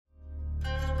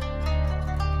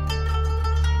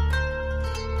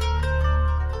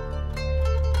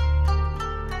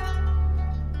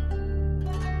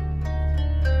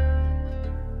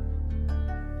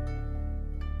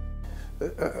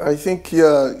I think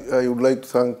here I would like to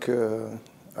thank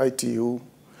ITU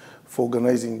for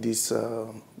organizing this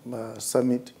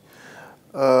summit.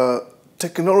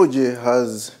 Technology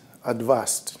has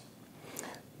advanced,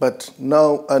 but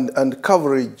now, and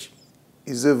coverage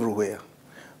is everywhere.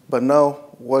 But now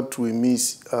what we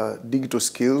miss are digital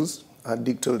skills and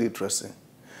digital literacy.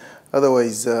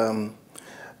 Otherwise,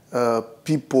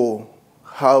 people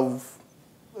have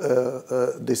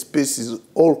the space is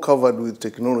all covered with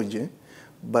technology,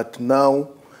 but now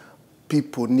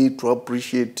people need to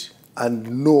appreciate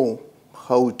and know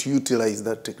how to utilize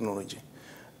that technology.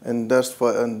 And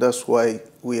that's why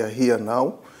we are here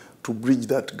now, to bridge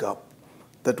that gap.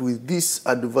 That with this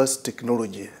advanced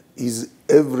technology, is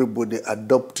everybody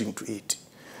adopting to it?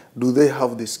 Do they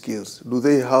have the skills? Do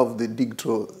they have the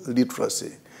digital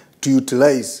literacy to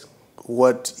utilize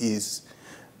what is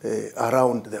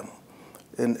around them?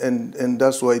 And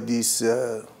that's why this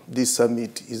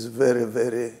summit is very,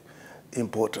 very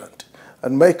important.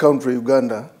 And my country,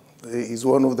 Uganda, is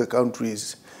one of the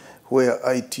countries where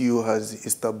ITU has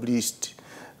established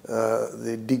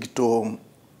the Digital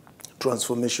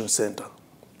Transformation Center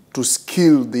to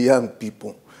skill the young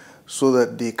people so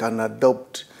that they can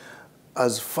adopt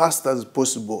as fast as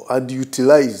possible and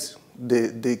utilize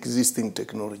the existing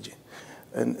technology.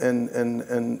 And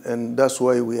that's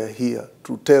why we are here,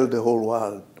 to tell the whole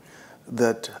world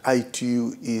that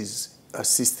ITU is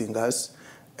assisting us,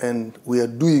 and we are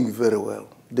doing very well.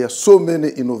 There are so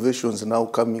many innovations now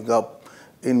coming up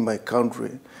in my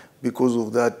country because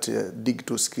of that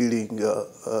digital skilling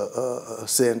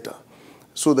center,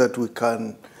 so that we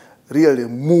can really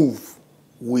move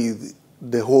with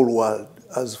the whole world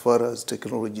as far as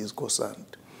technology is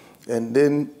concerned. And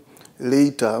then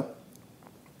later,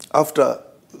 after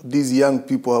these young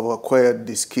people have acquired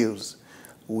the skills,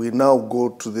 we now go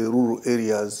to the rural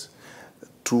areas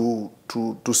to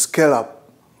scale up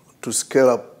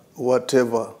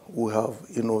whatever we have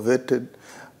innovated,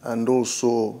 and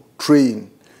also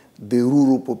train the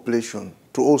rural population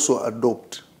to also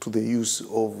adopt to the use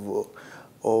of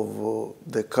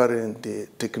the current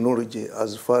technology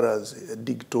as far as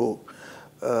digital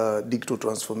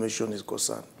transformation is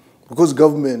concerned. Because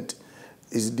government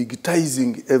is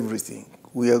digitizing everything.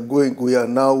 We are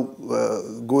now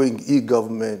going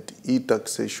e-government,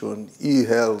 e-taxation,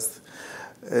 e-health,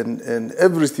 and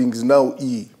everything is now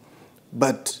e.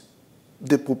 But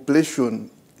the population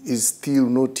is still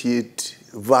not yet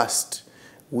vast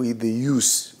with the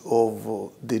use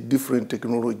of the different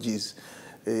technologies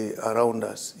around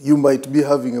us. You might be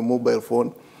having a mobile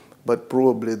phone, but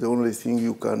probably the only thing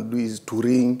you can do is to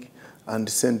ring and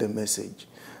send a message.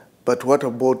 But what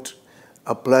about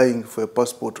applying for a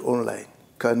passport online?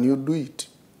 Can you do it?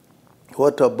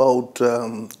 What about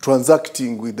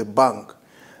transacting with the bank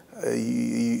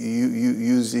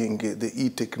using the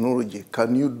e-technology?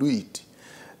 Can you do it?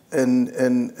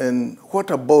 And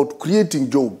what about creating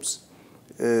jobs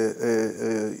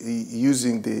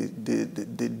using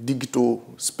the digital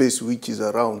space which is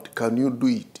around? Can you do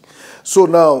it? So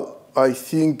now I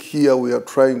think here we are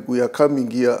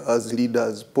coming here as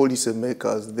leaders, policy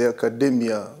makers, the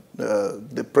academia,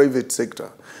 the private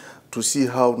sector, to see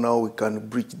how now we can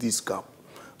bridge this gap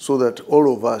so that all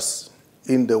of us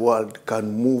in the world can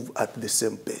move at the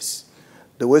same pace.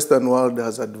 The Western world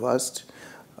has advanced.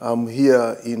 I'm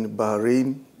here in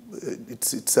Bahrain.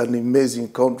 It's an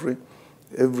amazing country.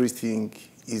 Everything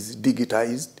is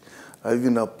digitized. I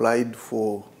even applied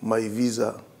for my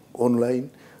visa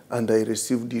online, and I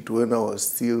received it when I was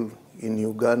still in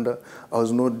Uganda. I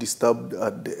was not disturbed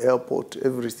at the airport.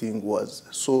 Everything was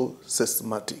so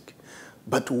systematic.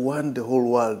 But we want the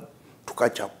whole world to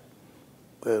catch up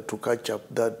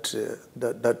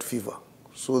that fever,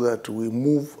 so that we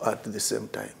move at the same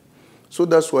time. So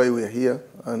that's why we're here,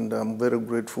 and I'm very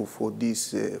grateful for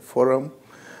this forum.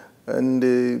 And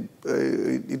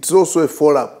it's also a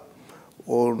follow-up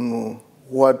on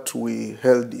what we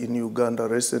held in Uganda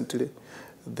recently,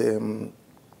 the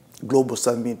Global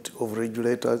Summit of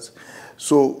Regulators.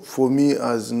 So for me,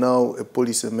 as now a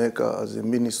policymaker, as a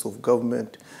Minister of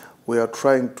Government, we are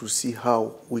trying to see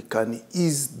how we can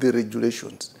ease the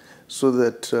regulations so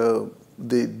that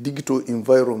the digital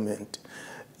environment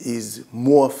is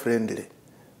more friendly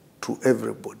to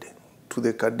everybody, to the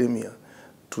academia,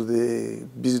 to the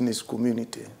business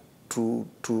community, to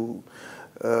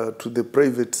the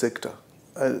private sector,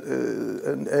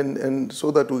 and so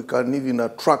that we can even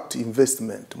attract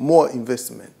investment, more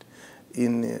investment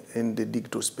in the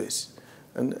digital space.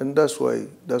 And that's why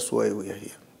we are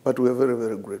here. But we are very,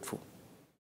 very grateful.